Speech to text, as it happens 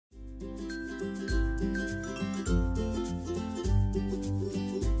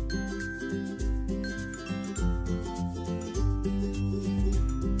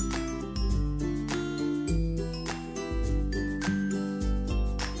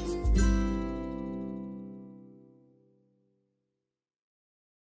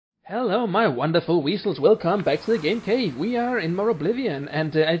Hello, my wonderful weasels. Welcome back to the game cave. We are in Morroblivion,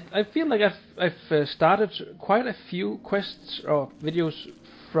 and I feel like I've started quite a few quests or videos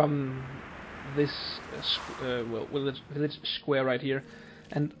from this village square right here,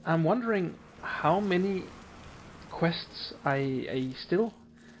 and I'm wondering how many quests I still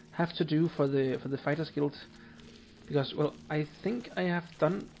have to do for the Fighters Guild, because well, I think I have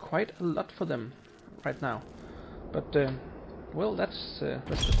done quite a lot for them right now, but. Well, that's the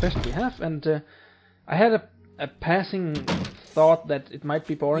best we have, and I had a passing thought that it might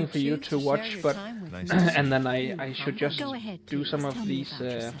be boring for you to watch, but and then I should just do some of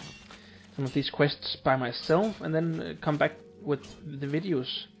these quests by myself, and then come back with the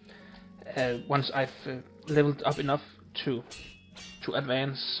videos once I've leveled up enough to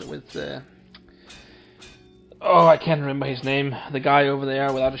advance with. Oh, I can't remember his name. The guy over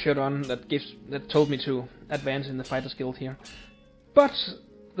there without a shirt on that told me to advance in the Fighters Guild here. But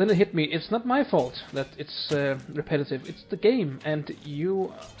then it hit me. It's not my fault that it's repetitive. It's the game, and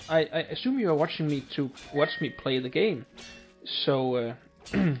I assume you are watching me to watch me play the game. So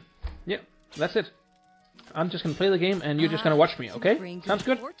yeah, that's it. I'm just gonna play the game, and you're just gonna watch me. Okay? Sounds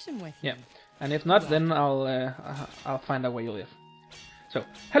good? Yeah. And if not, then I'll find out where you live. So,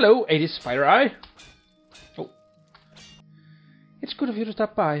 hello, 80s Spider Eye. It's good of you to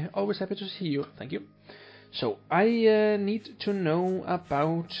stop by. Always happy to see you. Thank you. So, I need to know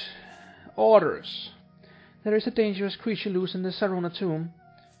about orders. There is a dangerous creature loose in the Sarano tomb.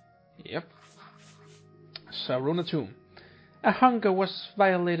 Yep. Sarano tomb. A hunger was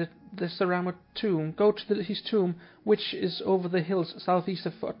violated the Sarano tomb. Go to his tomb, which is over the hills southeast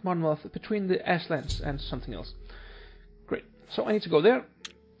of Fort Monmouth, between the Ashlands and something else. Great. So, I need to go there.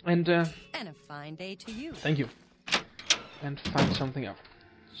 And a fine day to you. Thank you. And find something out.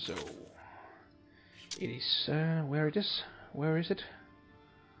 So it is where it is? Where is it?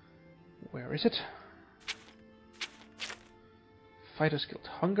 Where is it? Fighters Guild.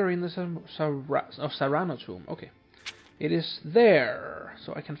 Hungary in the Sarano tomb. Okay. It is there.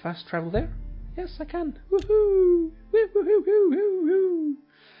 So I can fast travel there? Yes, I can. Woohoo! Woohoo! Woohoo!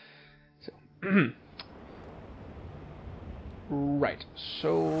 So right.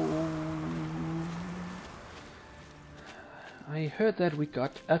 So I heard that we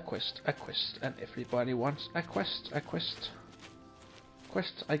got a quest, and everybody wants a quest.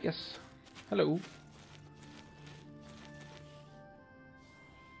 Quest, I guess. Hello.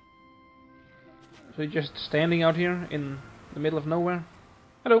 So you're just standing out here in the middle of nowhere?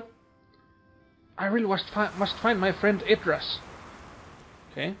 Hello. I really must find my friend Idras.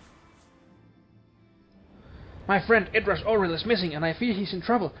 Okay. My friend Idras Orwell is missing, and I fear he's in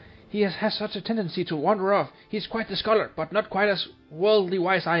trouble. He has such a tendency to wander off. He's quite the scholar, but not quite as worldly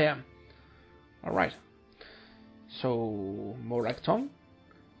wise I am. Alright. So, Morag-Tong?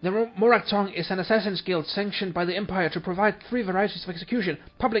 The Morag-Tong is an assassin's guild sanctioned by the Empire to provide 3 varieties of execution: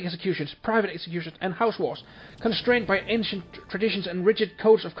 public executions, private executions, and house wars. Constrained by ancient traditions and rigid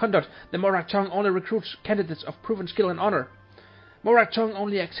codes of conduct, the Morag-Tong only recruits candidates of proven skill and honor. Morag-Tong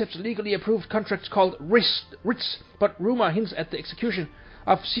only accepts legally approved contracts called writs, but rumor hints at the execution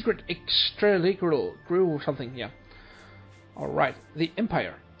of secret extralegal something, yeah. Alright, the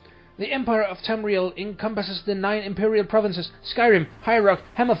Empire. The Empire of Tamriel encompasses the 9 imperial provinces: Skyrim, High Rock,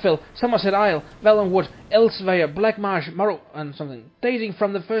 Hammerfell, Somerset Isle, Valenwood, Elsweyr, Black Marsh, Morrow, and something. Dating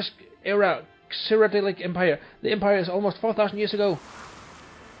from the first era Cyrodiilic Empire. The Empire is almost 4,000 years ago.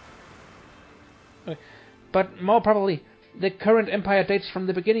 Okay. But more probably, the current Empire dates from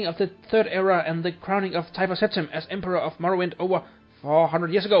the beginning of the 3rd era and the crowning of Tiber Septim as Emperor of Morrowind over 400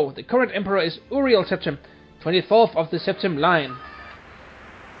 years ago. The current Emperor is Uriel Septim, 24th of the Septim line.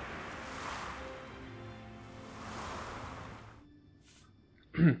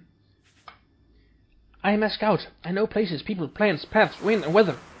 I am a scout. I know places, people, plants, paths, wind and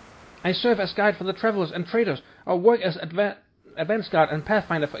weather. I serve as guide for the travelers and traders, or work as advance guard and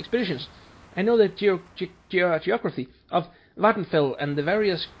pathfinder for expeditions. I know the geography of Vattenfell and the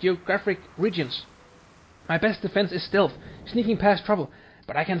various geographic regions. My best defense is stealth, sneaking past trouble,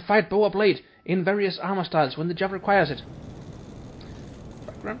 but I can fight bow or blade in various armor styles when the job requires it.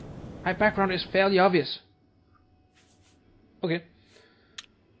 Background? My background is fairly obvious. Okay.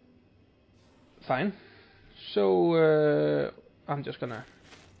 Fine. So, I'm just gonna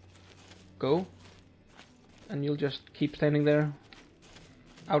go, and you'll just keep standing there,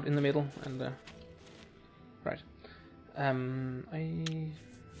 out in the middle, and, right. I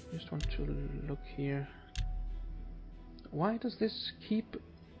just want to look here. Why does this keep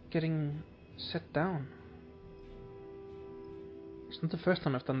getting set down? It's not the first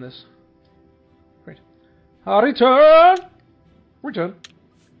time I've done this. Great. Return! Return.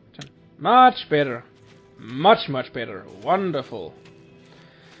 Return. Much better. Much, much better. Wonderful.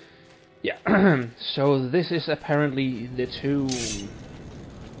 Yeah, so this is apparently the tomb.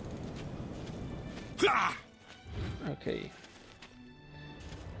 Okay.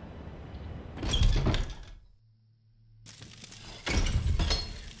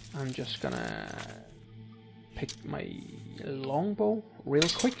 I'm just gonna pick my longbow real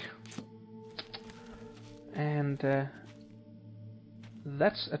quick. And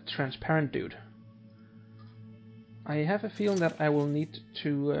that's a transparent dude. I have a feeling that I will need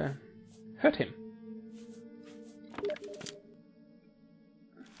to hurt him.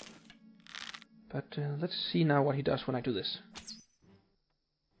 But let's see now what he does when I do this.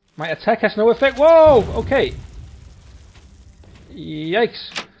 My attack has no effect. Whoa! Okay.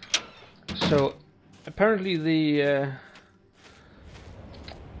 Yikes. So apparently the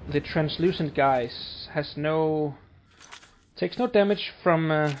translucent guys has takes no damage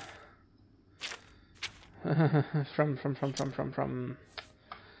from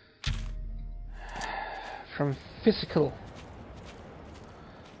from physical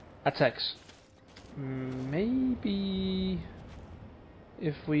attacks. Maybe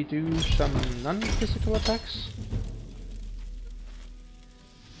if we do some non-physical attacks.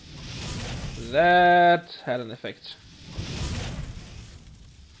 That had an effect.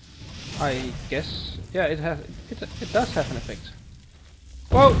 I guess. Yeah, it does have an effect.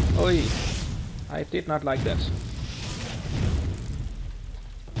 Whoa! Oi! I did not like that.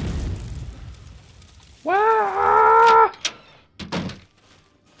 Wah!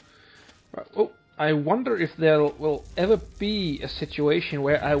 Oh, I wonder if there will ever be a situation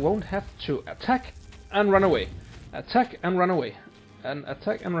where I won't have to attack and run away. Attack and run away. And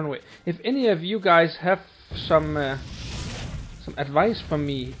attack and run away. If any of you guys have some advice for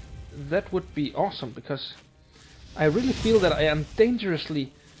me, that would be awesome, because I really feel that I am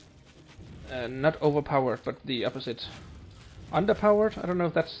dangerously not overpowered, but the opposite. Underpowered? I don't know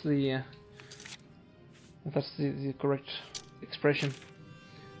if that's the correct expression.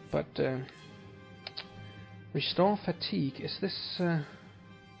 But restore fatigue. Is this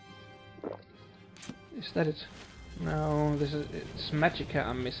is that it? No, it's magicka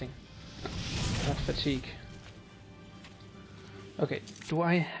I'm missing, not fatigue. Okay, do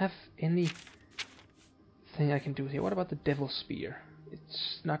I have anything I can do here? What about the devil spear?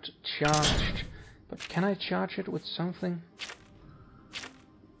 It's not charged, but can I charge it with something?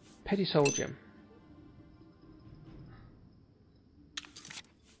 Petty soul gem.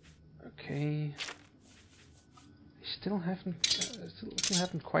 Okay. I still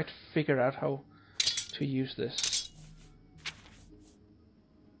haven't quite figured out how to use this.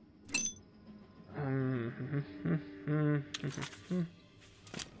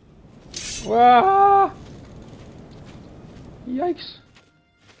 Wah! Yikes!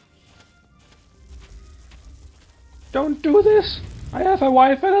 Don't do this! I have a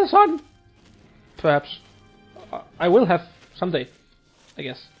wife and a son! Perhaps. I will have someday, I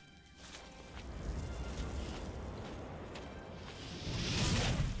guess.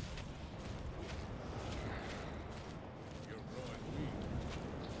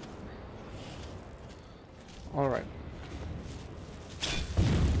 Alright.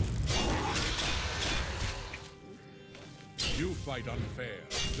 You fight unfair.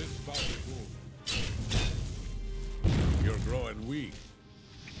 This bout is wound. You're growing weak.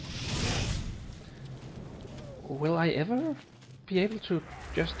 Will I ever be able to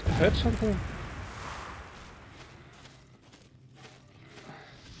just hurt something?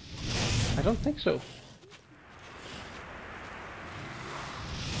 I don't think so.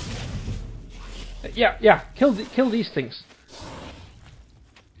 Yeah, kill these things.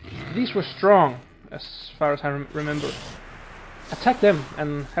 These were strong, as far as I remember. Attack them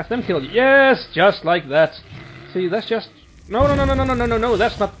and have them kill you. Yes, just like that. See, that's just... No,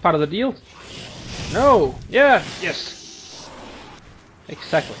 that's not part of the deal. No, yeah, yes.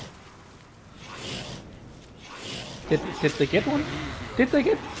 Exactly. Did they get one? Did they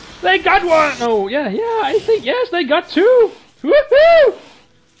get... They got one! No, yeah, I think, yes, they got two! Woohoo!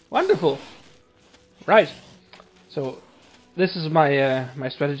 Wonderful. Right, so this is my my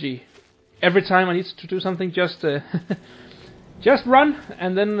strategy. Every time I need to do something, just just run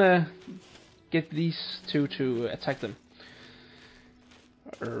and then get these two to attack them.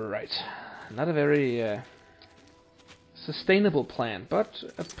 Right, not a very sustainable plan, but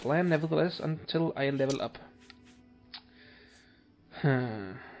a plan nevertheless until I level up.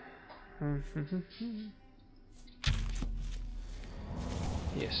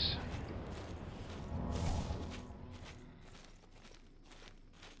 Yes.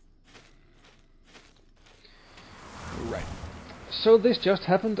 Right. So this just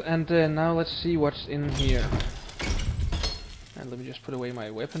happened, and now let's see what's in here. And let me just put away my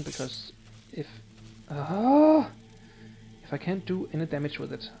weapon, because if I can't do any damage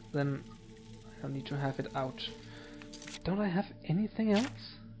with it, then I need to have it out. Don't I have anything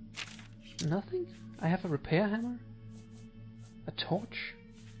else? Nothing? I have a repair hammer, a torch,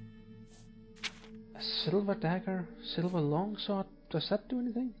 a silver dagger, silver longsword. Does that do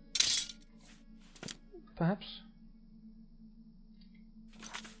anything? Perhaps?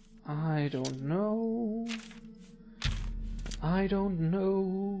 I don't know. I don't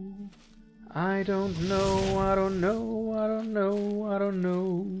know. I don't know. I don't know. I don't know. I don't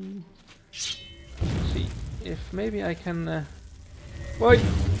know. Let's see if maybe I can. Wait.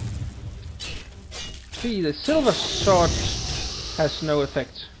 See, the silver sword has no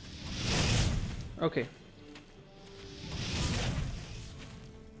effect. Okay.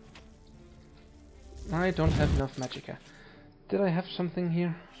 I don't have enough magicka. Did I have something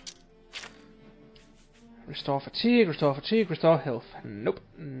here? Restore fatigue, restore health. Nope,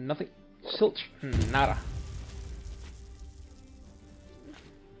 nothing. Silch, nada.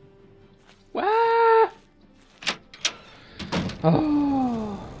 Wah!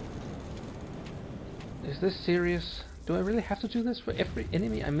 Oh. Is this serious? Do I really have to do this for every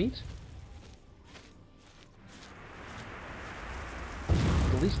enemy I meet?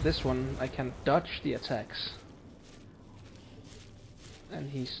 At least this one I can dodge the attacks. And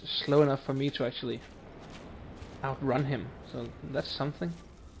he's slow enough for me to actually outrun him, so that's something.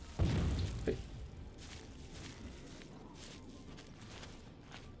 Wait.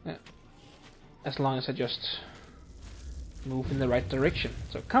 Yeah. As long as I just move in the right direction.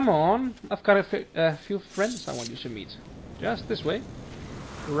 So come on, I've got a few friends I want you to meet. Just this way.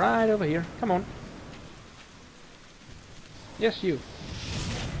 Right over here. Come on. Yes, you.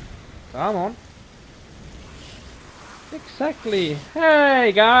 Come on. Exactly.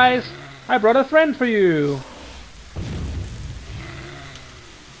 Hey guys, I brought a friend for you.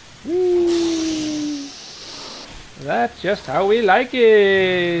 Whee! That's just how we like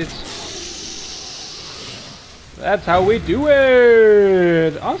it. That's how we do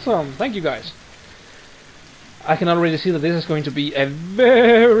it. Awesome. Thank you guys. I can already see that this is going to be a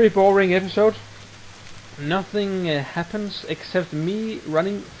very boring episode. Nothing happens except me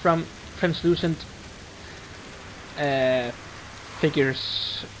running from translucent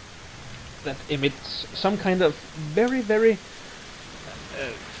figures that emit some kind of very, very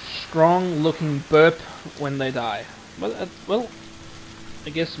strong looking burp when they die. Well, I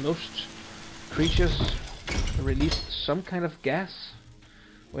guess most creatures release some kind of gas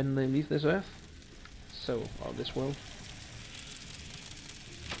when they leave this earth. So, or this world.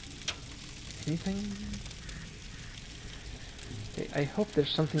 Anything? Okay, I hope there's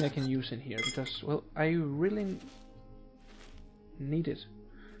something I can use in here, because, well, I really need it.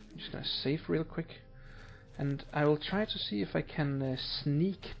 I'm just gonna save real quick, and I will try to see if I can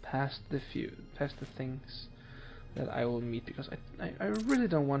sneak past the things that I will meet, because I really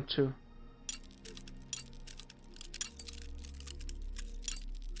don't want to.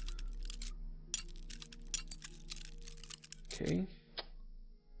 Okay.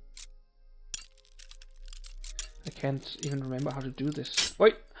 I can't even remember how to do this.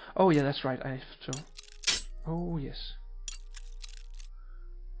 Wait! Oh yeah, that's right, I have to. Oh yes.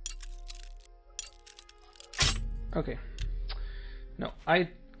 Okay. No, I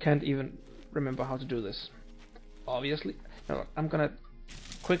can't even remember how to do this. Obviously. No, I'm gonna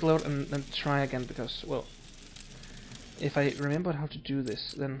quick load and then try again, because, well, if I remembered how to do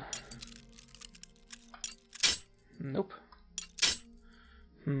this, then... Nope.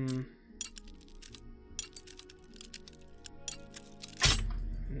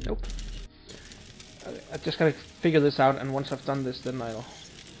 Nope. I just gotta figure this out, and once I've done this, then I'll...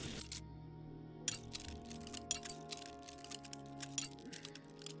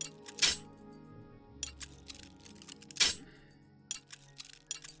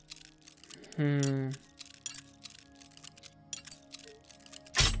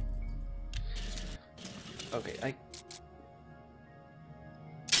 Okay,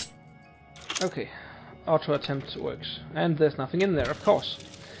 Okay, auto attempt works, and there's nothing in there, of course.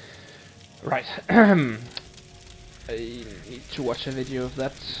 Right, I need to watch a video of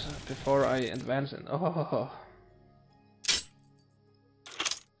that before I advance. And okay,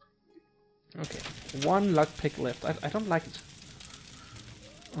 one lockpick left. I don't like it.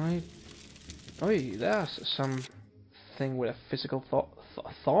 Oh, there's something with a physical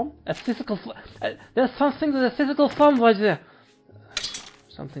thumb. A physical. There's something with a physical thumb right there.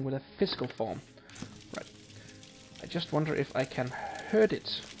 Something with a physical form. Right. I just wonder if I can hurt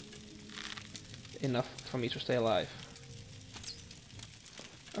it enough for me to stay alive.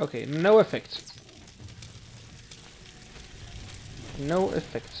 Okay, no effects. No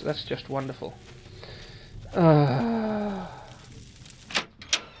effects. That's just wonderful.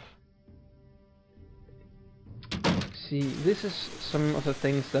 See, this is some of the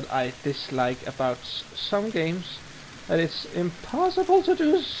things that I dislike about some games. That it's impossible to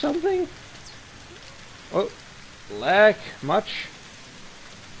do something. Oh, lag much.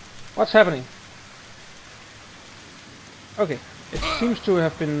 What's happening? Okay, it seems to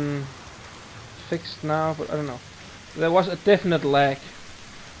have been fixed now, but I don't know. There was a definite lag.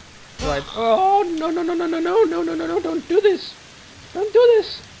 Right. Oh no no no no no no no no no no! Don't do this! Don't do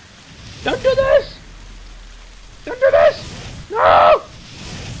this! Don't do this! Don't do this! No!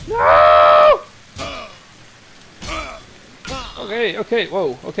 No! Okay, okay,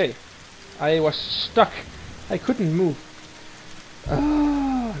 whoa, okay. I was stuck. I couldn't move.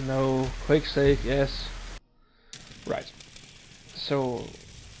 Oh no, quick save, yes. Right. So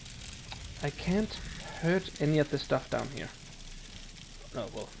I can't hurt any of the stuff down here. Oh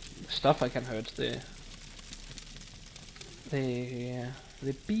well, the stuff I can hurt. The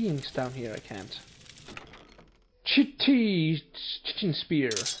beings down here I can't. Chitin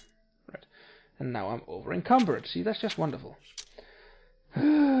spear. Right. And now I'm over encumbered. See, that's just wonderful.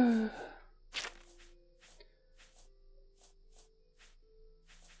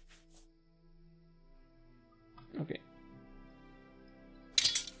 Okay.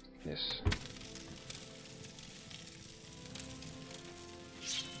 Yes.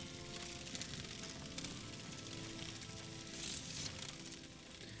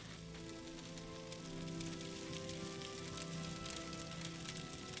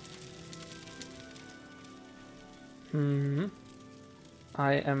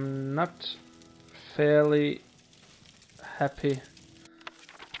 I am not fairly happy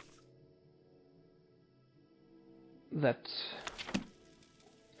that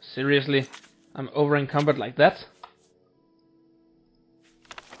seriously I'm over encumbered like that.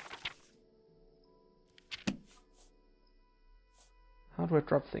 How do I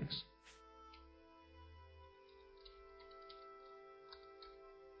drop things?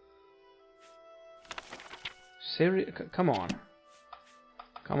 Come on.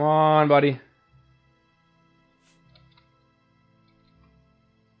 Come on, buddy.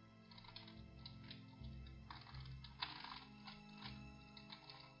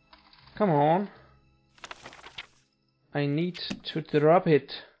 Come on. I need to drop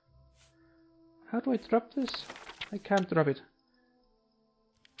it. How do I drop this? I can't drop it.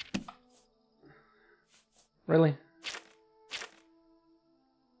 Really?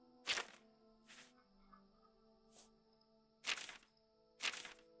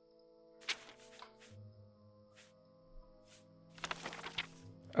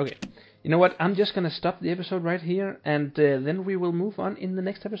 Okay, you know what? I'm just gonna stop the episode right here, and then we will move on in the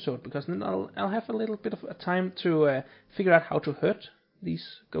next episode, because then I'll have a little bit of a time to figure out how to hurt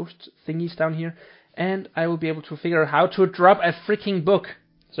these ghost thingies down here, and I will be able to figure out how to drop a freaking book.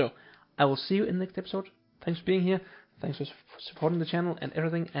 So I will see you in the next episode. Thanks for being here. Thanks for supporting the channel and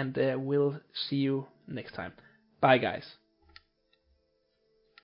everything, and we'll see you next time. Bye, guys.